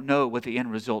 we don't know what the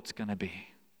end result's going to be.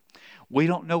 We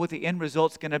don't know what the end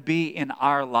result's going to be in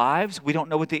our lives. We don't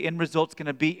know what the end result's going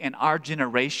to be in our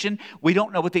generation. We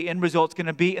don't know what the end result's going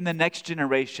to be in the next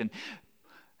generation.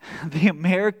 The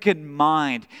American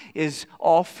mind is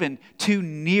often too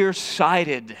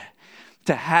nearsighted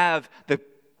to have the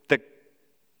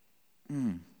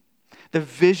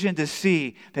vision to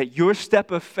see that your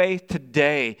step of faith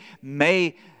today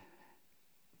may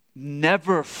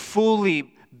never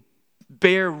fully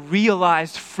bear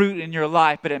realized fruit in your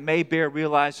life, but it may bear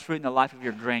realized fruit in the life of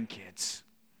your grandkids.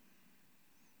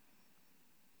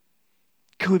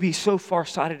 Could we be so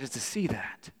farsighted as to see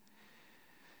that?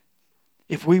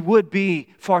 If we would be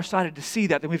farsighted to see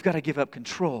that, then we've got to give up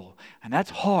control. And that's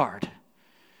hard.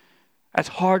 That's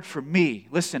hard for me.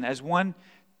 Listen, as one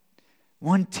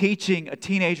teaching a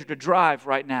teenager to drive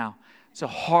right now, it's a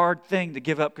hard thing to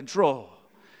give up control,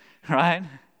 right?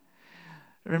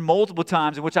 There have been multiple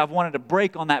times in which I've wanted to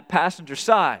brake on that passenger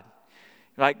side,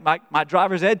 like my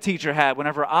driver's ed teacher had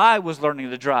whenever I was learning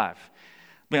to drive.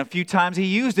 A few times he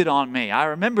used it on me. I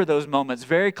remember those moments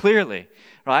very clearly,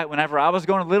 right? Whenever I was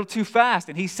going a little too fast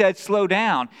and he said slow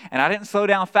down, and I didn't slow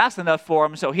down fast enough for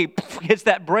him, so he hits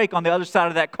that brake on the other side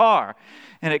of that car,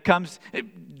 and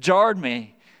it jarred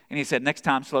me. And he said, next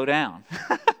time, slow down.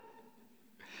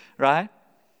 Right?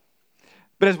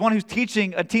 But as one who's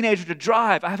teaching a teenager to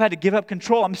drive, I've had to give up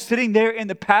control. I'm sitting there in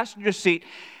the passenger seat,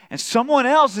 and someone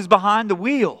else is behind the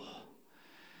wheel.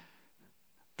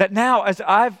 That now, as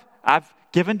I've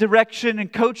given direction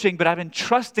and coaching, but I've been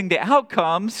trusting the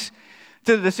outcomes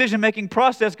to the decision-making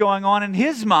process going on in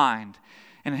his mind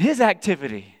and in his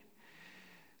activity.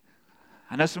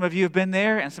 I know some of you have been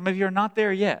there, and some of you are not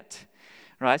there yet.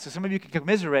 Right? So some of you can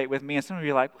commiserate with me, and some of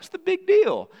you are like, what's the big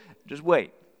deal? Just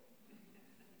wait.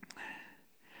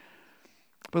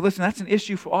 But listen, that's an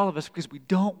issue for all of us because we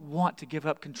don't want to give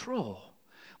up control.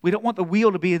 We don't want the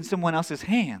wheel to be in someone else's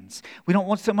hands. We don't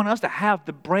want someone else to have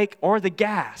the brake or the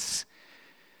gas.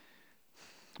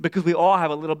 Because we all have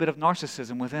a little bit of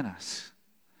narcissism within us.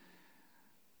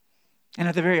 And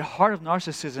at the very heart of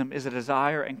narcissism is a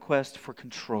desire and quest for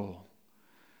control.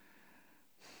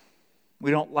 We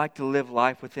don't like to live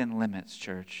life within limits,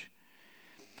 church.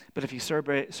 But if you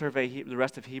survey the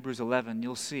rest of Hebrews 11,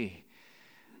 you'll see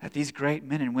that these great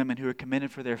men and women who were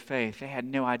committed for their faith, they had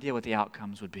no idea what the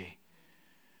outcomes would be.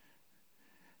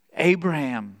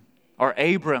 Abram,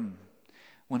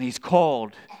 when he's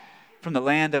called from the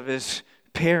land of his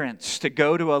parents to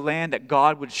go to a land that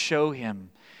God would show him,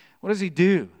 what does he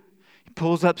do? He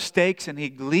pulls up stakes and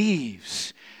he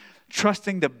leaves,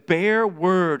 trusting the bare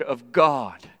word of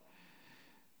God.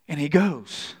 And he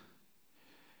goes.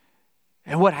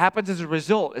 And what happens as a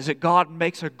result is that God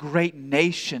makes a great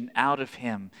nation out of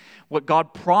him. What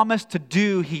God promised to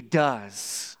do, he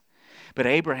does. But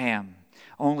Abraham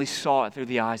only saw it through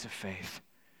the eyes of faith.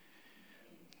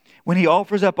 When he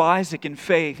offers up Isaac in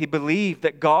faith, he believed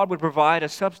that God would provide a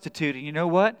substitute. And you know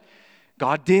what?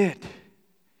 God did.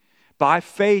 By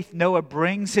faith, Noah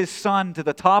brings his son to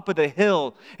the top of the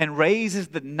hill and raises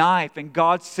the knife. And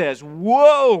God says,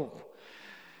 whoa!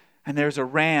 And there's a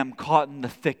ram caught in the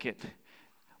thicket.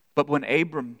 But when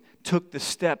Abram took the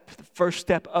first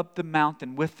step up the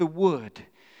mountain with the wood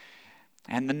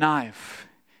and the knife,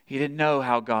 he didn't know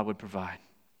how God would provide.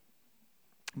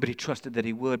 But he trusted that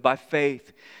he would. By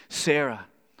faith, Sarah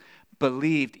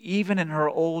believed, even in her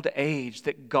old age,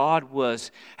 that God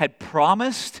had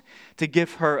promised to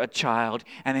give her a child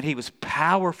and that he was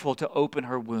powerful to open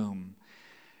her womb.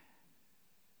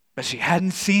 But she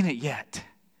hadn't seen it yet.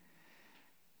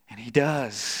 And he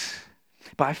does.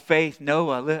 By faith,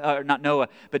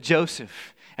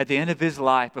 Joseph, at the end of his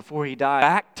life, before he died,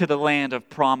 back to the land of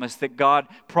promise that God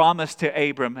promised to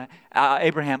Abraham,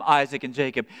 Isaac, and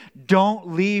Jacob.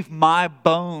 Don't leave my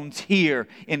bones here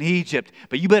in Egypt,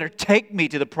 but you better take me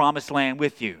to the promised land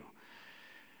with you.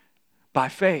 By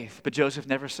faith, but Joseph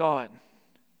never saw it.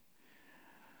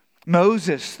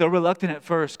 Moses, though reluctant at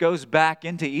first, goes back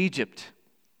into Egypt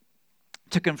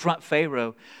to confront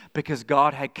Pharaoh because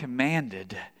God had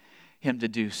commanded him to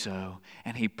do so,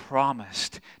 and he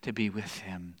promised to be with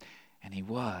him, and he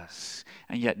was.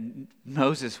 And yet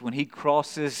Moses, when he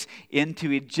crosses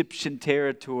into Egyptian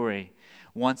territory,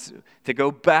 wants to go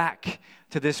back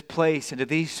to this place and to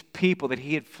these people that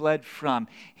he had fled from.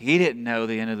 He didn't know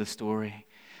the end of the story,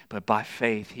 but by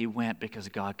faith he went because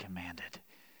God commanded,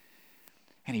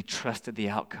 and he trusted the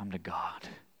outcome to God.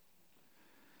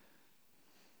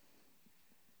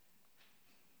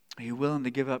 Are you willing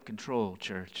to give up control,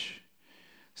 church?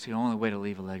 It's the only way to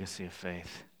leave a legacy of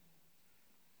faith.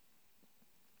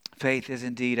 Faith is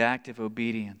indeed active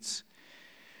obedience.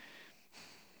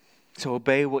 So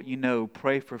obey what you know,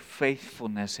 pray for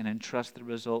faithfulness, and entrust the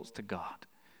results to God.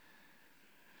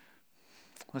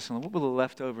 Listen, what will the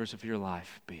leftovers of your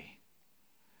life be?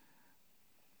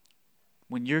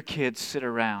 When your kids sit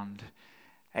around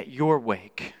at your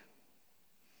wake,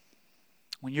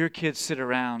 when your kids sit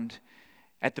around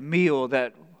at the meal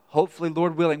that hopefully,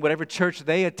 Lord willing, whatever church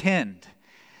they attend,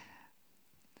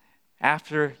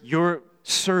 after your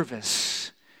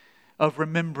service of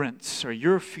remembrance or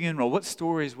your funeral, what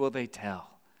stories will they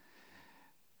tell?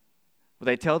 Will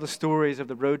they tell the stories of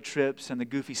the road trips and the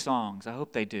goofy songs? I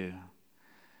hope they do.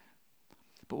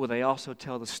 But will they also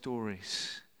tell the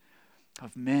stories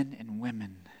of men and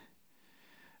women,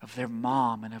 of their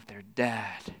mom and of their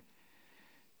dad,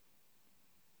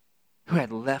 who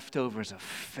had leftovers of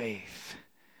faith,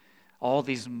 all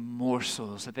these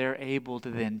morsels that they're able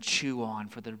to then chew on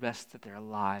for the rest of their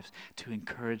lives to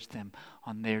encourage them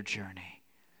on their journey?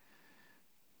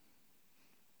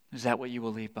 Is that what you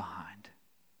will leave behind?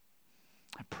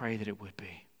 I pray that it would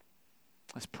be.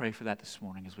 Let's pray for that this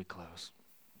morning as we close.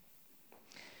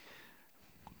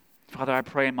 Father, I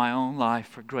pray in my own life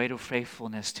for greater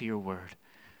faithfulness to your word.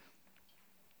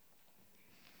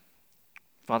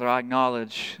 Father, I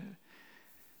acknowledge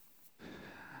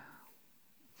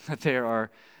that there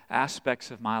are aspects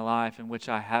of my life in which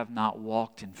I have not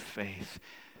walked in faith.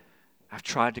 I've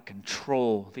tried to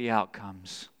control the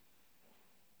outcomes.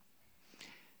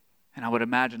 And I would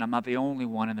imagine I'm not the only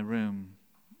one in the room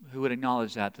who would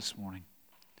acknowledge that this morning.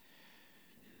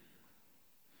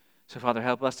 So, Father,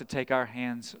 help us to take our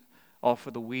hands off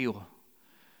of the wheel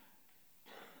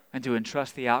and to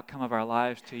entrust the outcome of our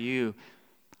lives to you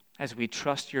as we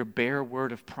trust your bare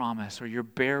word of promise or your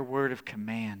bare word of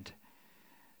command.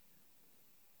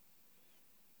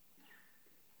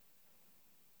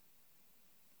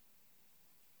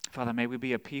 Father, may we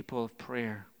be a people of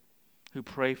prayer who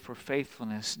pray for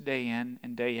faithfulness day in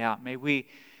and day out. May we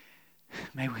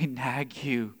nag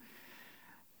you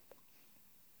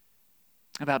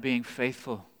about being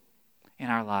faithful in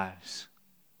our lives.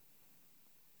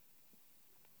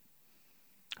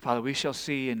 Father, we shall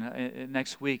see in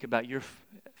next week about your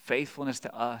faithfulness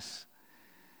to us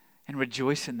and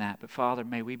rejoice in that. But Father,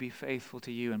 may we be faithful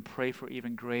to you and pray for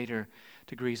even greater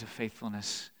degrees of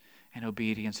faithfulness and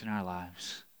obedience in our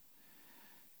lives,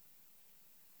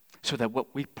 so that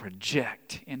what we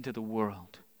project into the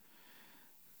world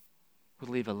would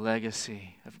leave a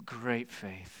legacy of great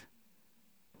faith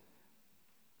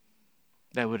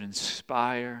that would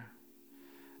inspire,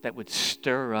 that would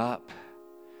stir up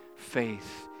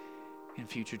faith in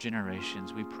future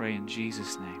generations. We pray in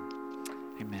Jesus' name.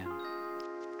 Amen.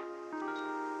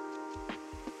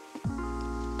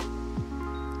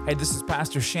 Hey, this is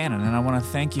Pastor Shannon, and I want to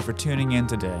thank you for tuning in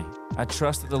today. I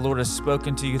trust that the Lord has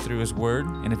spoken to you through His Word,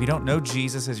 and if you don't know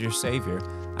Jesus as your Savior,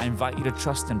 I invite you to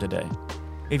trust Him today.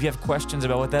 If you have questions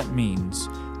about what that means,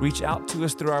 reach out to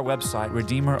us through our website,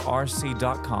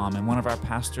 redeemerrc.com, and one of our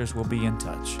pastors will be in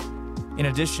touch. In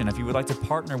addition, if you would like to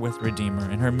partner with Redeemer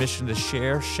in her mission to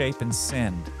share, shape, and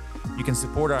send, you can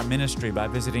support our ministry by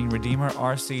visiting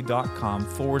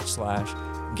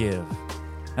redeemerrc.com/give.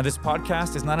 Now, this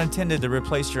podcast is not intended to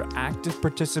replace your active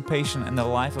participation in the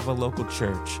life of a local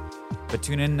church, but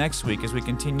tune in next week as we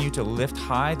continue to lift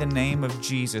high the name of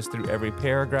Jesus through every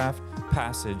paragraph,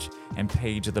 passage, and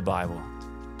page of the Bible.